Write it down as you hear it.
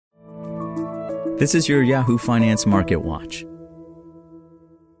This is your Yahoo Finance Market Watch.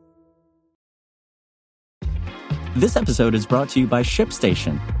 This episode is brought to you by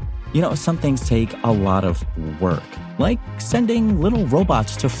ShipStation. You know, some things take a lot of work, like sending little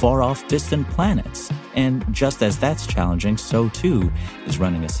robots to far-off distant planets. And just as that's challenging, so too is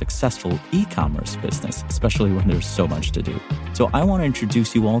running a successful e-commerce business, especially when there's so much to do. So I want to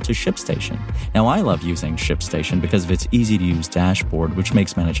introduce you all to ShipStation. Now, I love using ShipStation because of its easy-to-use dashboard, which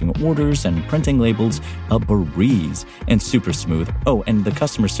makes managing orders and printing labels a breeze and super smooth. Oh, and the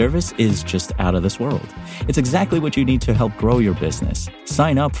customer service is just out of this world. It's exactly what you need to help grow your business.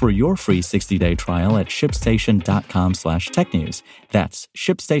 Sign up for your free 60-day trial at shipstation.com/technews. That's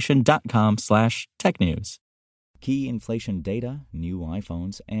shipstation.com/technews. Key inflation data, new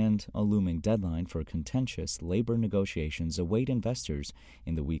iPhones, and a looming deadline for contentious labor negotiations await investors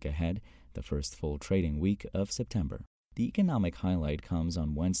in the week ahead, the first full trading week of September. The economic highlight comes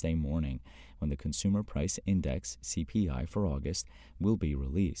on Wednesday morning when the Consumer Price Index, CPI, for August will be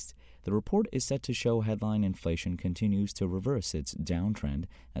released. The report is set to show headline inflation continues to reverse its downtrend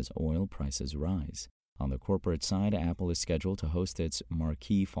as oil prices rise. On the corporate side, Apple is scheduled to host its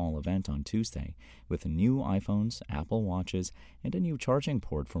marquee fall event on Tuesday, with new iPhones, Apple Watches, and a new charging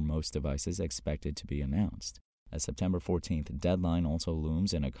port for most devices expected to be announced. A September 14th deadline also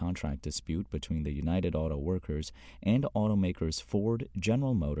looms in a contract dispute between the United Auto Workers and automakers Ford,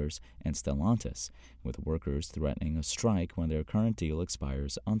 General Motors, and Stellantis, with workers threatening a strike when their current deal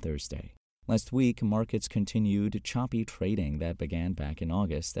expires on Thursday. Last week, markets continued choppy trading that began back in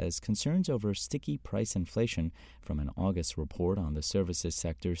August as concerns over sticky price inflation from an August report on the services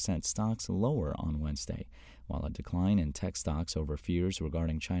sector sent stocks lower on Wednesday, while a decline in tech stocks over fears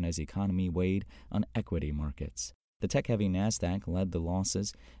regarding China's economy weighed on equity markets. The tech-heavy Nasdaq led the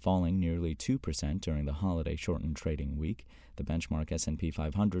losses, falling nearly 2% during the holiday-shortened trading week. The benchmark S&P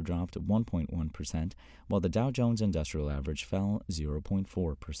 500 dropped 1.1%, while the Dow Jones Industrial Average fell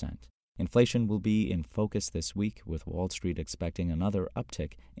 0.4%. Inflation will be in focus this week, with Wall Street expecting another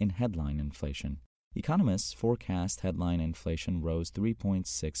uptick in headline inflation. Economists forecast headline inflation rose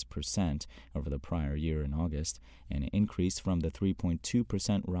 3.6% over the prior year in August, an increase from the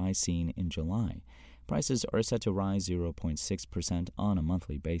 3.2% rise seen in July. Prices are set to rise 0.6% on a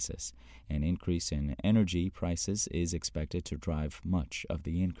monthly basis. An increase in energy prices is expected to drive much of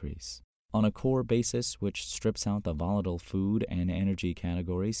the increase. On a core basis, which strips out the volatile food and energy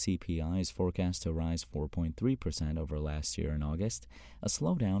categories, CPI is forecast to rise 4.3% over last year in August, a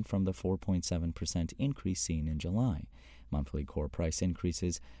slowdown from the 4.7% increase seen in July. Monthly core price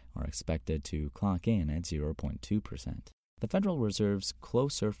increases are expected to clock in at 0.2%. The Federal Reserve's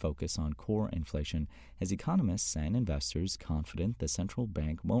closer focus on core inflation has economists and investors confident the central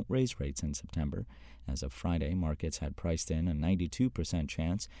bank won't raise rates in September. As of Friday, markets had priced in a 92%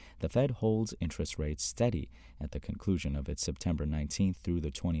 chance the Fed holds interest rates steady at the conclusion of its September 19th through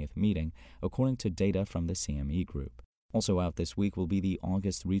the 20th meeting, according to data from the CME Group. Also out this week will be the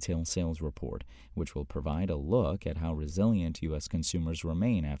August retail sales report, which will provide a look at how resilient U.S. consumers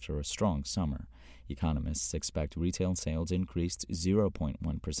remain after a strong summer. Economists expect retail sales increased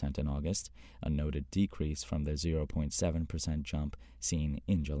 0.1% in August, a noted decrease from the 0.7% jump seen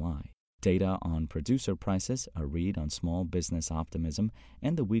in July. Data on producer prices, a read on small business optimism,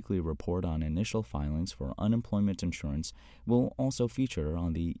 and the weekly report on initial filings for unemployment insurance will also feature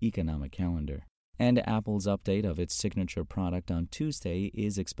on the economic calendar. And Apple's update of its signature product on Tuesday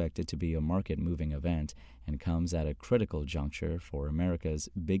is expected to be a market-moving event and comes at a critical juncture for America's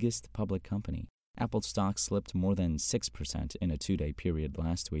biggest public company. Apple stock slipped more than 6% in a two-day period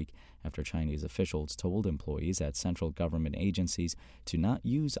last week after Chinese officials told employees at central government agencies to not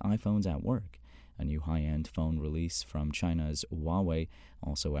use iPhones at work. A new high-end phone release from China's Huawei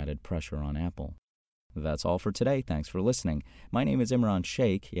also added pressure on Apple. That's all for today. Thanks for listening. My name is Imran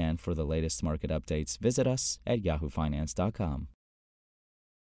Sheikh, and for the latest market updates, visit us at yahoofinance.com.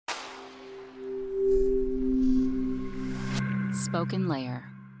 Spoken Layer.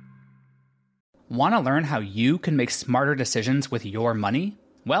 Want to learn how you can make smarter decisions with your money?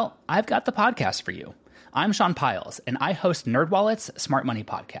 Well, I've got the podcast for you. I'm Sean Piles, and I host NerdWallet's Smart Money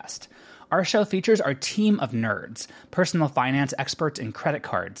Podcast. Our show features our team of nerds, personal finance experts in credit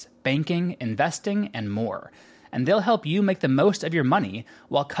cards, banking, investing, and more. And they'll help you make the most of your money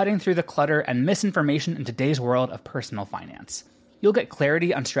while cutting through the clutter and misinformation in today's world of personal finance. You'll get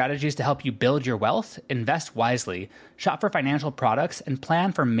clarity on strategies to help you build your wealth, invest wisely, shop for financial products, and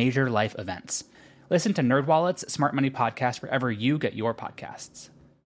plan for major life events. Listen to NerdWallet's Smart Money Podcast wherever you get your podcasts.